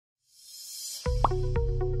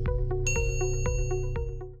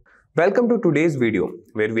Welcome to today's video,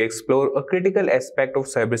 where we explore a critical aspect of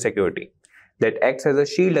cybersecurity that acts as a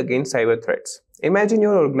shield against cyber threats. Imagine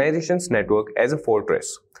your organization's network as a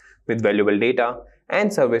fortress with valuable data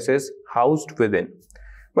and services housed within.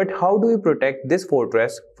 But how do we protect this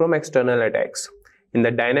fortress from external attacks? In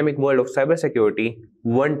the dynamic world of cybersecurity,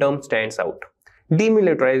 one term stands out: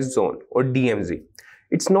 Demilitarized Zone, or DMZ.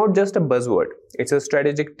 It's not just a buzzword, it's a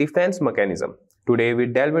strategic defense mechanism. Today we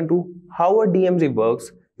delve into how a DMZ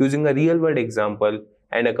works using a real-world example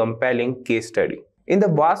and a compelling case study. In the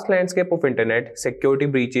vast landscape of internet, security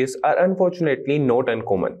breaches are unfortunately not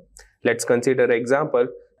uncommon. Let's consider an example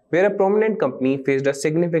where a prominent company faced a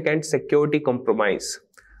significant security compromise.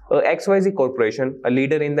 A XYZ corporation, a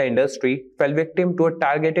leader in the industry, fell victim to a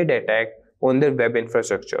targeted attack on their web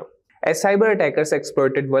infrastructure. As cyber attackers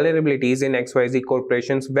exploited vulnerabilities in XYZ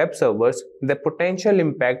Corporation's web servers, the potential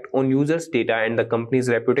impact on users' data and the company's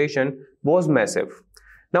reputation was massive.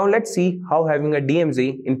 Now let's see how having a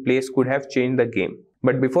DMZ in place could have changed the game.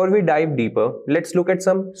 But before we dive deeper, let's look at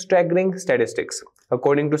some staggering statistics.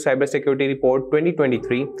 According to Cybersecurity Report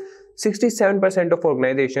 2023, 67% of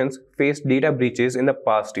organizations faced data breaches in the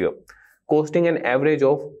past year, costing an average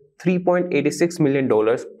of $3.86 million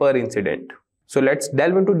per incident. So let's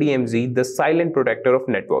delve into DMZ, the silent protector of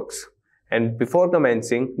networks. And before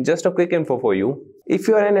commencing, just a quick info for you. If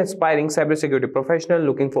you are an aspiring cybersecurity professional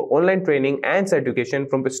looking for online training and certification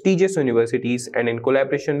from prestigious universities and in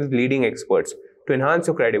collaboration with leading experts to enhance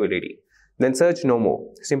your credibility, then search no more.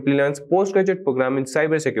 Simplilearn's postgraduate program in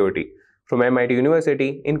cybersecurity from MIT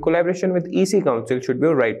University in collaboration with EC-Council should be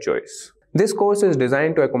your right choice. This course is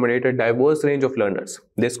designed to accommodate a diverse range of learners.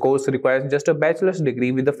 This course requires just a bachelor's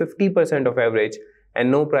degree with a 50% of average and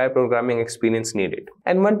no prior programming experience needed.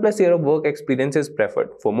 And 1+ year of work experience is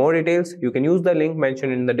preferred. For more details, you can use the link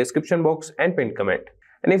mentioned in the description box and pinned comment.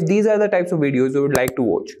 And if these are the types of videos you would like to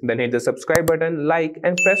watch, then hit the subscribe button, like,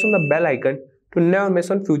 and press on the bell icon to never miss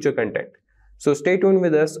on future content. So stay tuned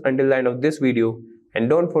with us until the end of this video, and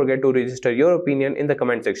don't forget to register your opinion in the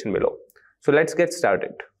comment section below. So let's get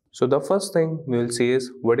started. So the first thing we will see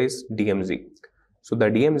is, what is DMZ? So the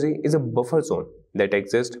DMZ is a buffer zone that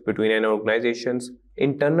exists between an organization's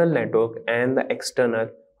internal network and the external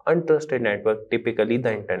untrusted network, typically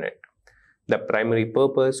the internet. The primary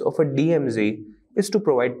purpose of a DMZ is to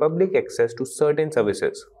provide public access to certain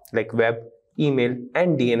services like web, email,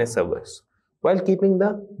 and DNS servers, while keeping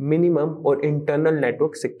the minimum or internal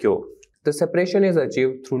network secure. The separation is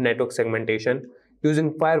achieved through network segmentation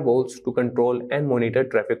using firewalls to control and monitor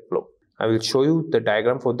traffic flow. I will show you the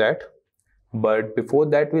diagram for that. But before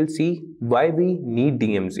that, we'll see why we need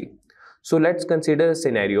DMZ. So let's consider a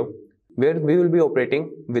scenario where we will be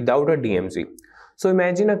operating without a DMZ. So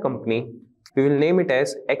imagine a company, we will name it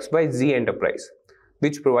as XYZ Enterprise,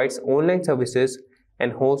 which provides online services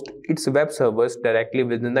and hosts its web servers directly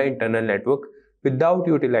within the internal network without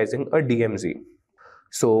utilizing a DMZ.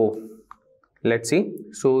 So let's see.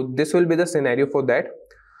 So this will be the scenario for that.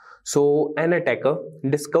 So an attacker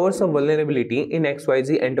discovers a vulnerability in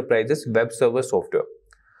XYZ Enterprise's web server software.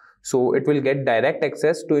 So it will get direct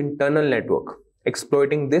access to internal network.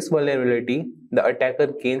 Exploiting this vulnerability, the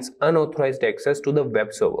attacker gains unauthorized access to the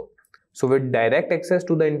web server. So with direct access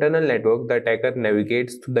to the internal network, the attacker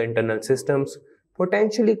navigates through the internal systems,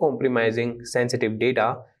 potentially compromising sensitive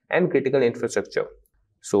data and critical infrastructure.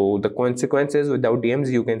 So the consequences without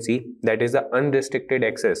DMZ, you can see, that is the unrestricted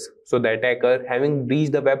access. So the attacker, having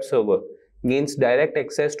breached the web server, gains direct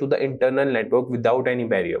access to the internal network without any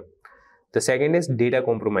barrier. The second is data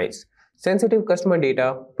compromise. Sensitive customer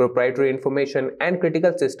data, proprietary information, and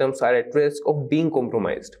critical systems are at risk of being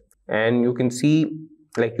compromised. And you can see,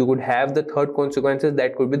 like, you could have the third consequences,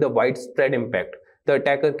 that could be the widespread impact. The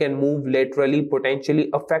attacker can move laterally,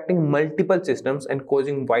 potentially affecting multiple systems and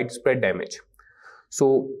causing widespread damage.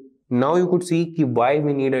 So now you could see why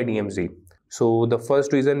we need a DMZ. So the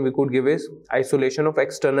first reason we could give is isolation of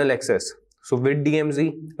external access. So with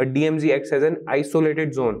DMZ, a DMZ acts as an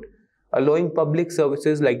isolated zone, allowing public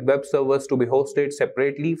services like web servers to be hosted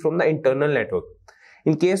separately from the internal network.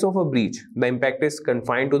 In case of a breach, the impact is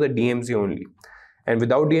confined to the DMZ only. And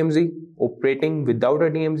without DMZ, operating without a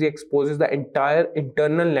DMZ exposes the entire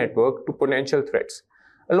internal network to potential threats,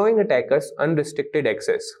 allowing attackers unrestricted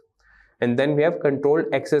access. And then we have controlled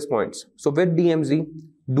access points. So with DMZ,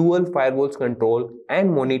 dual firewalls control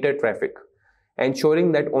and monitor traffic,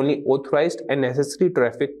 ensuring that only authorized and necessary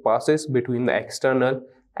traffic passes between the external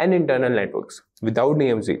and internal networks. Without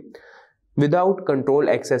DMZ, without controlled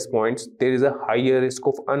access points, there is a higher risk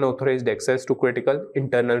of unauthorized access to critical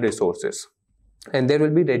internal resources. And there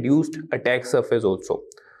will be reduced attack surface also.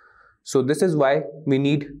 So this is why we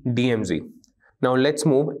need DMZ. Now let's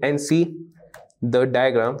move and see the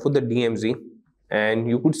diagram for the DMZ, and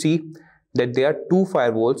you could see that there are two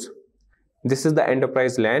firewalls. This is the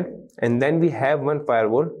enterprise LAN, and then we have one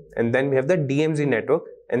firewall, and then we have the DMZ network,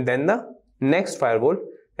 and then the next firewall,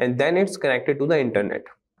 and then it's connected to the internet.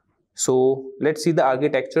 So let's see the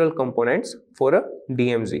architectural components for a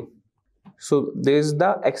DMZ. So there is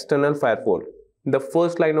the external firewall, the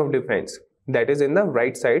first line of defense, that is in the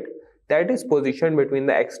right side, that is positioned between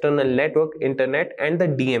the external network, internet, and the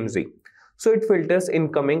DMZ. So it filters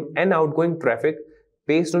incoming and outgoing traffic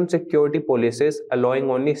based on security policies, allowing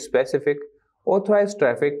only specific authorized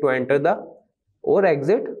traffic to enter the or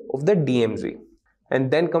exit of the DMZ. And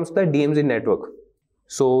then comes the DMZ network.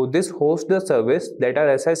 So this hosts the services that are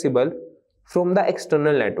accessible from the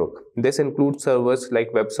external network. This includes servers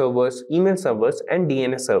like web servers, email servers, and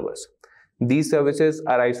DNS servers. These services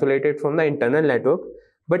are isolated from the internal network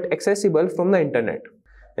but accessible from the internet.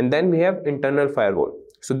 And then we have internal firewall.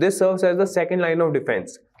 So this serves as the second line of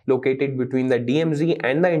defense, located between the DMZ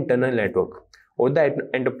and the internal network or the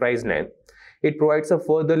enterprise LAN. It provides a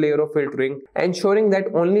further layer of filtering, ensuring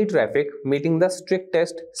that only traffic meeting the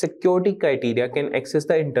strictest security criteria can access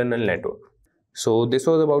the internal network. So this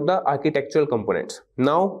was about the architectural components.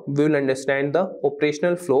 Now we will understand the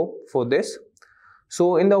operational flow for this.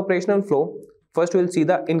 So in the operational flow, first we will see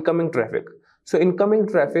the incoming traffic. So incoming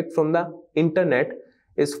traffic from the internet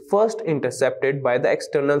is first intercepted by the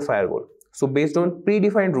external firewall. So based on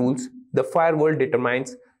predefined rules, the firewall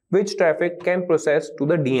determines which traffic can process to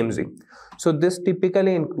the DMZ. So this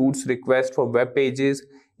typically includes requests for web pages,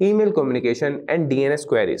 email communication, and DNS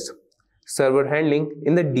queries. Server handling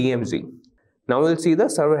in the DMZ. Now we'll see the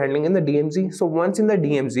server handling in the DMZ. So once in the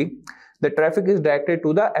DMZ, the traffic is directed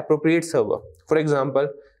to the appropriate server. For example,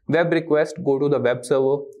 web requests go to the web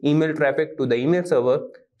server, email traffic to the email server,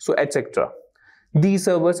 so etc. These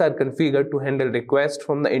servers are configured to handle requests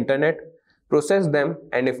from the internet, process them,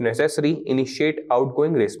 and if necessary, initiate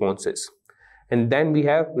outgoing responses. And then we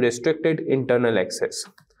have restricted internal access.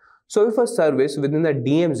 So if a service within the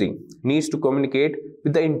DMZ needs to communicate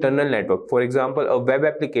with the internal network, for example, a web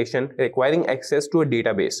application requiring access to a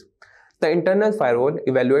database, the internal firewall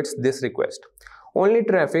evaluates this request. Only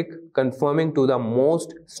traffic conforming to the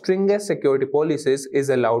most stringent security policies is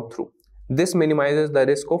allowed through. This minimizes the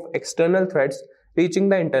risk of external threats reaching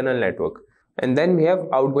the internal network. And then we have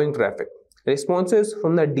outgoing traffic. Responses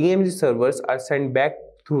from the DMZ servers are sent back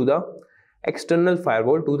through the external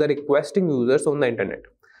firewall to the requesting users on the internet.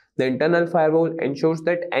 The internal firewall ensures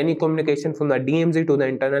that any communication from the DMZ to the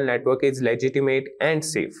internal network is legitimate and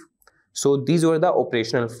safe. So these were the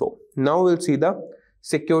operational flow. Now we'll see the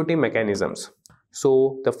security mechanisms.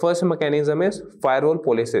 So the first mechanism is firewall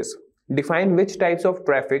policies. Define which types of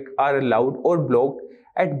traffic are allowed or blocked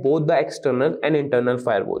at both the external and internal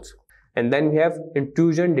firewalls. And then we have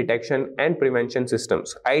intrusion detection and prevention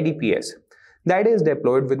systems, IDPS, that is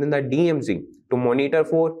deployed within the DMZ to monitor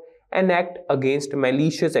for and act against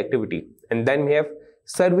malicious activity. And then we have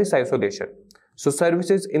service isolation. So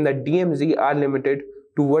services in the DMZ are limited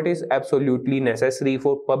to what is absolutely necessary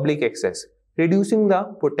for public access, reducing the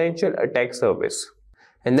potential attack surface.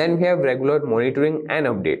 And then we have regular monitoring and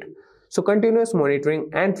update. So continuous monitoring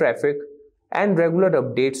and traffic and regular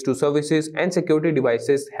updates to services and security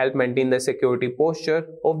devices help maintain the security posture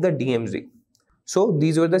of the DMZ. So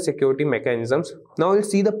these were the security mechanisms. Now we'll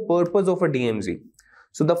see the purpose of a DMZ.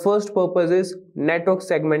 So the first purpose is network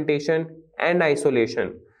segmentation and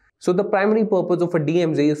isolation. So the primary purpose of a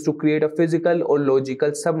DMZ is to create a physical or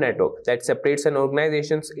logical subnetwork that separates an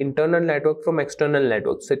organization's internal network from external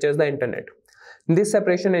networks, such as the internet. This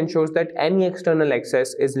separation ensures that any external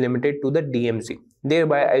access is limited to the DMZ,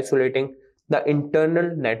 thereby isolating the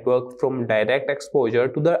internal network from direct exposure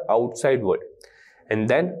to the outside world. And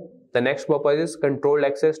then the next purpose is controlled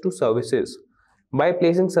access to services. By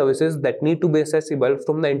placing services that need to be accessible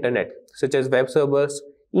from the internet, such as web servers,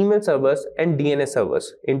 email servers, and DNS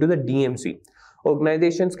servers into the DMZ,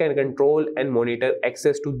 organizations can control and monitor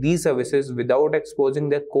access to these services without exposing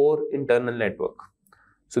their core internal network.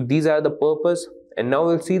 So these are the purpose, and now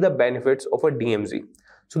we'll see the benefits of a DMZ.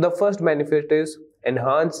 So the first benefit is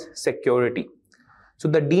enhanced security. So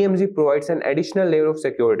the DMZ provides an additional layer of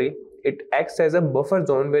security. It acts as a buffer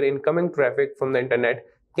zone where incoming traffic from the internet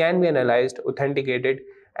can be analyzed, authenticated,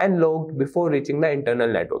 and logged before reaching the internal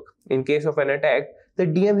network. In case of an attack, the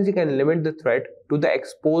DMZ can limit the threat to the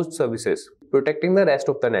exposed services, protecting the rest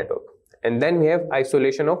of the network. And then we have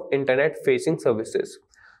isolation of internet-facing services.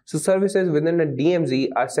 So services within a DMZ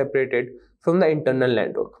are separated from the internal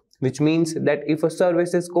network, which means that if a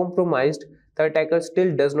service is compromised, the attacker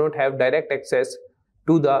still does not have direct access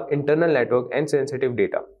to the internal network and sensitive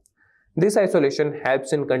data. This isolation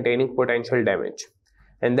helps in containing potential damage.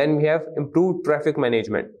 And then we have improved traffic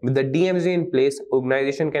management. With the DMZ in place,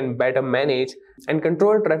 organization can better manage and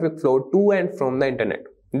control traffic flow to and from the internet.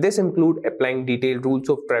 This includes applying detailed rules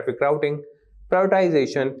of traffic routing,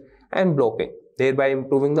 prioritization, and blocking, thereby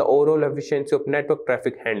improving the overall efficiency of network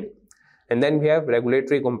traffic handling. And then we have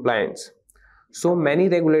regulatory compliance. So many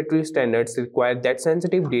regulatory standards require that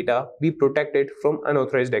sensitive data be protected from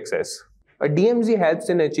unauthorized access. A DMZ helps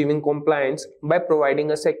in achieving compliance by providing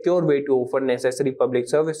a secure way to offer necessary public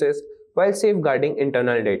services while safeguarding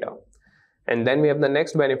internal data. And then we have the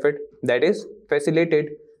next benefit, that is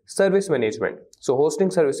facilitated service management. So hosting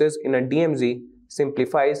services in a DMZ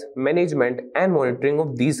simplifies management and monitoring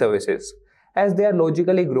of these services as they are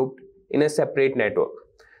logically grouped in a separate network.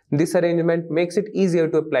 This arrangement makes it easier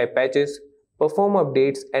to apply patches, perform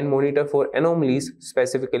updates, and monitor for anomalies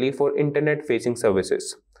specifically for internet-facing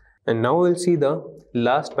services. And now we'll see the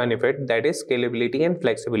last benefit, that is scalability and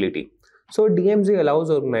flexibility. So DMZ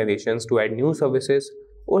allows organizations to add new services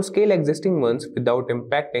or scale existing ones without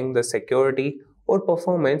impacting the security or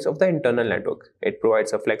performance of the internal network. It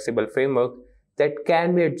provides a flexible framework that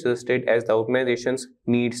can be adjusted as the organization's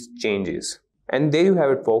needs changes. And there you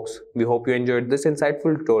have it, folks. We hope you enjoyed this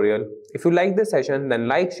insightful tutorial. If you like this session, then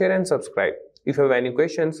like, share, and subscribe. If you have any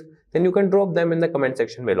questions, then you can drop them in the comment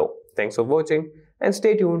section below. Thanks for watching and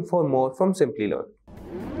stay tuned for more from Simplilearn.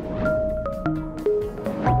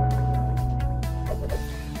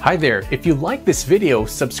 Hi there, if you like this video,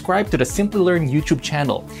 subscribe to the Simplilearn YouTube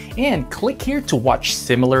channel and click here to watch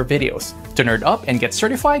similar videos. To nerd up and get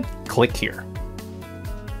certified, click here.